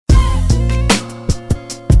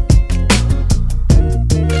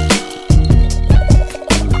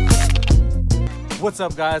what's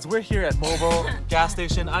up guys? We're here at Mobile gas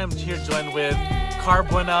station. I'm here joined with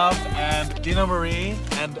Carbuena and Dina Marie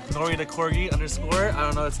and Norita Corgi _. I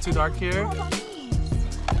don't know, it's too dark here. You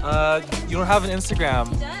don't have an Instagram.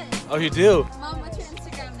 He does. Oh, you do? Mom, what's your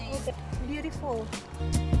Instagram name? Beautiful.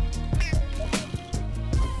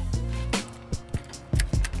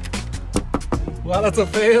 Wow, that's a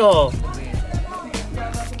fail.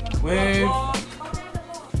 Wave.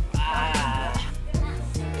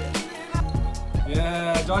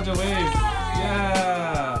 Yeah, Georgia wave.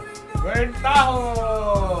 Yeah. We're in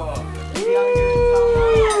Tahoe.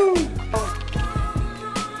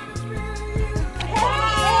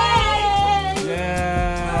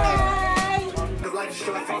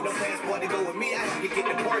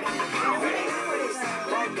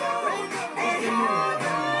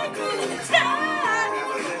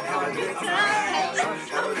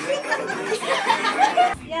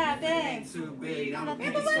 Yeah, thanks.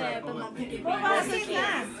 Babasin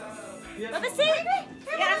na. Babasin!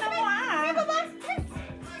 Yeah, ano mo ah?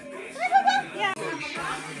 Yeah.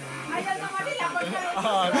 Ayaw naman nila ko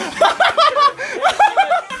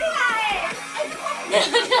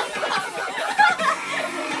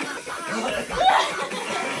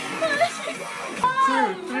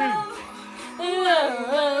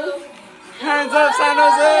Hands up, San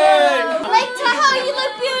Jose! Lake Tahoe, you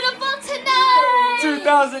look beautiful tonight!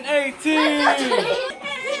 2018!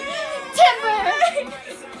 Timber!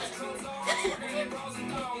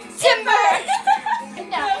 Timber!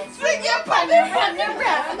 Now, swing your partner, run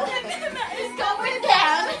around. It's going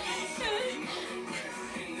down.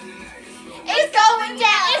 It's going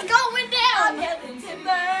down. It's going down.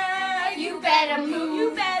 Timber, you better move.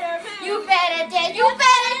 You better move. You better dance. You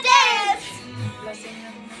better dance.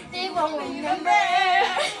 They won't remember.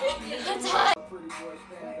 It's hot.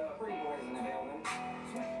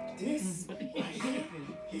 This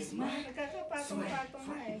is my Nagkakapatong-patong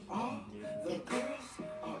na eh. all the girls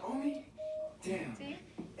are on me down. See?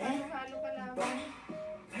 Halo ka lang.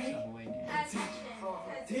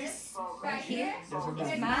 This Right here is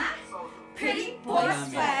my pretty boy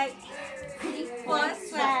swag. Pretty boy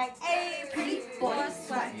swag. Ay, pretty boy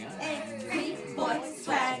swag. Ay, pretty boy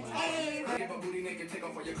swag. Ay. get my booty naked, take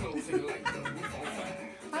off all your clothes and like the roof on fire.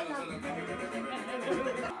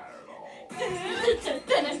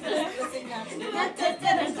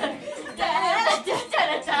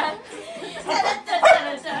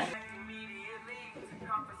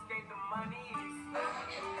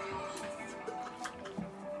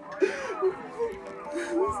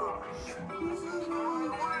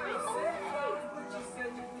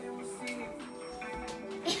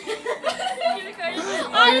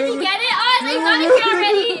 Oh, did you get it? Oh, you got it here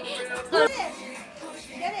already.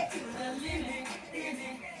 Get it.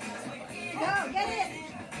 Go, get it.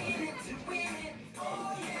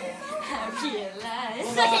 I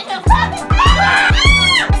realized.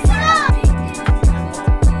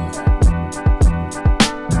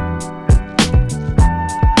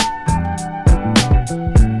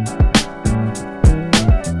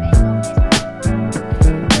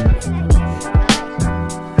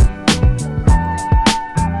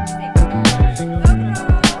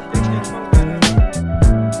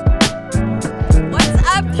 What's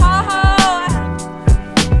up, Tahoe?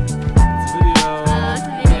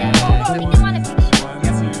 You want a picture?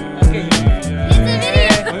 Okay. It's a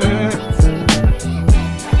video.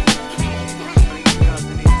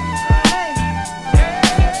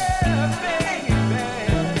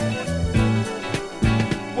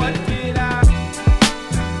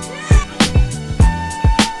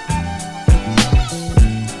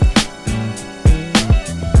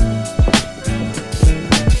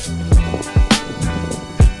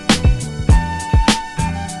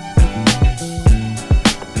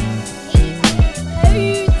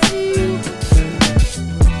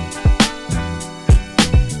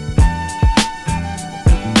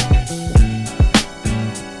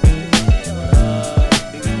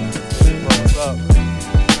 What's up?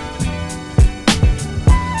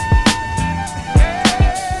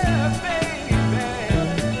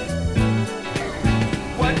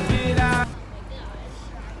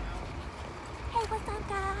 Hey, what's up,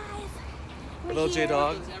 guys? We're Little here.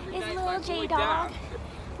 J-Dog. It's Little J-Dog.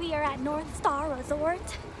 We are at North Star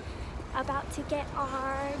Resort, about to get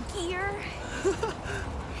our gear.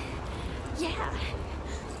 Yeah.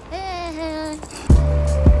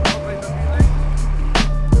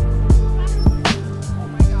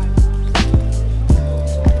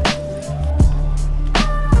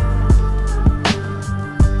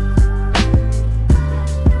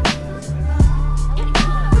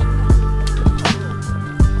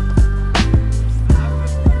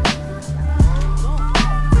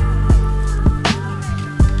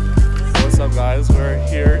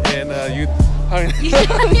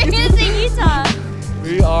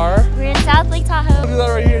 South Lake Tahoe. Do that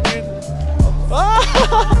right here, dude.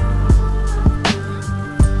 Ah!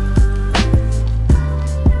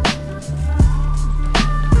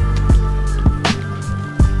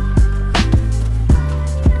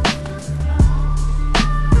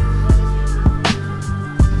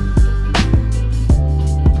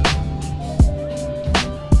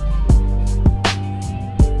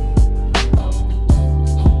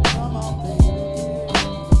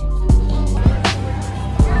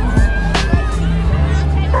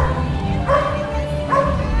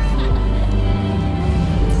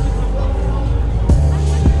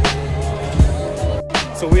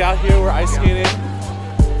 So we out here, we're ice skating.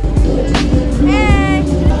 Hey!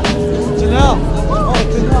 Janelle! Oh,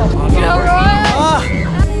 Janelle! Gilroy! Ah!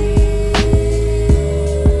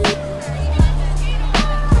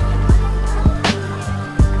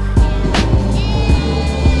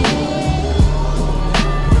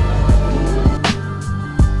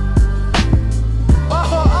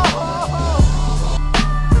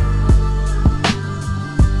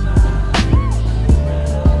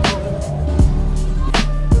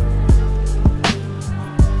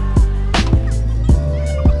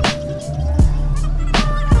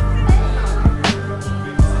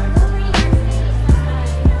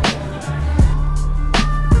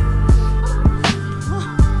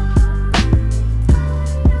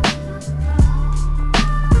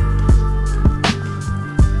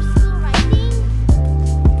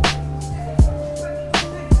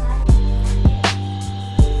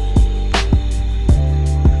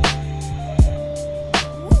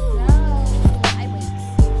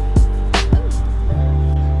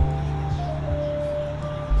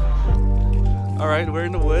 Alright, we're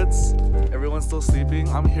in the woods. Everyone's still sleeping.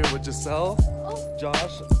 I'm here with Giselle,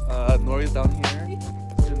 Josh, Nori's down here,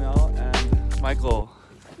 Janelle, and Michael.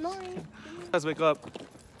 Nori. You guys wake up.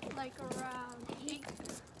 Like around 8.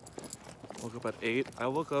 Woke up at 8. I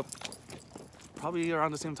woke up probably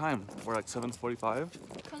around the same time. We're like 7:45.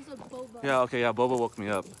 Because of Boba. Yeah, okay, yeah, Boba woke me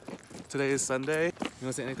up. Today is Sunday. You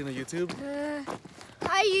wanna say anything to YouTube?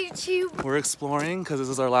 Hi YouTube. We're exploring because this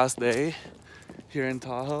is our last day here in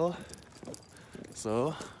Tahoe.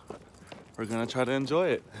 So we're gonna try to enjoy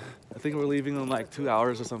it. I think we're leaving in like 2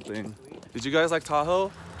 hours or something. Did you guys like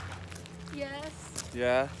Tahoe? Yes.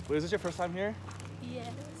 Yeah. Wait, is this your first time here?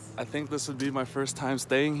 Yes. I think this would be my first time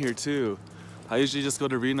staying here too. I usually just go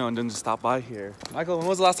to Reno and then just stop by here. Michael, when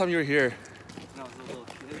was the last time you were here? When I was a little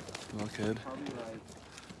kid, Little kid. probably like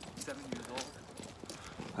 7 years old.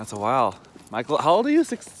 That's a while. Michael, how old are you?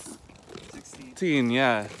 16. 16,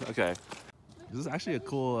 yeah. Okay. This is actually a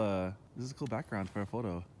cool background for a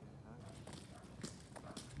photo.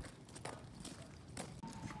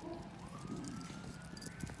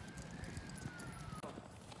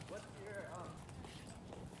 What's your,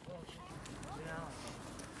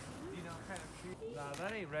 you know, kind of tree? Nah,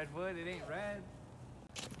 that ain't redwood. It ain't red.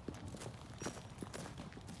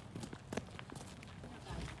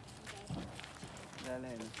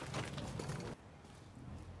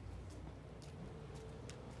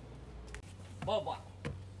 Boba.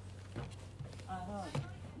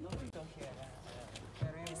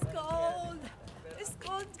 It's cold. It's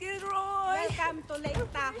cold, Gilroy. Welcome to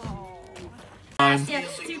Lake Tahoe.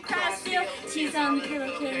 To cry still, she's on the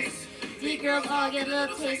pillowcase. The girls all get a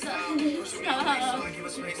little taste of this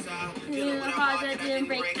stuff. The heart that didn't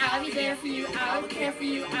break, I'll be there for you, I'll care for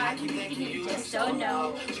you, I'll keep you, you just don't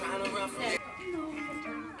know.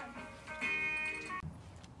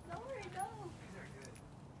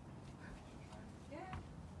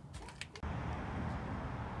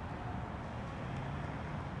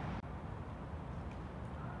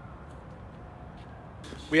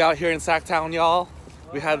 We out here in Sacktown, y'all.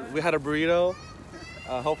 We had a burrito.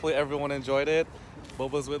 Hopefully everyone enjoyed it.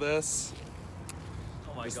 Boba's with us.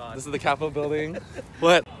 Oh my god. This is the Capitol building.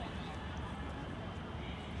 What?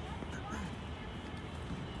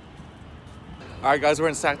 All right, guys, we're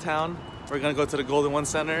in Sacktown. We're gonna go to the Golden One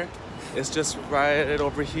Center. It's just right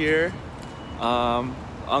over here.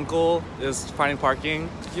 Uncle is finding parking.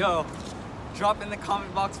 Yo, drop in the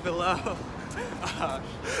comment box below.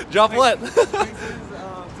 Drop what? Places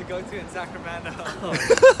to go to in Sacramento.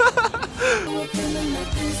 You're a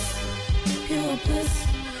puss, you're a puss,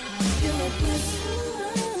 you're a puss.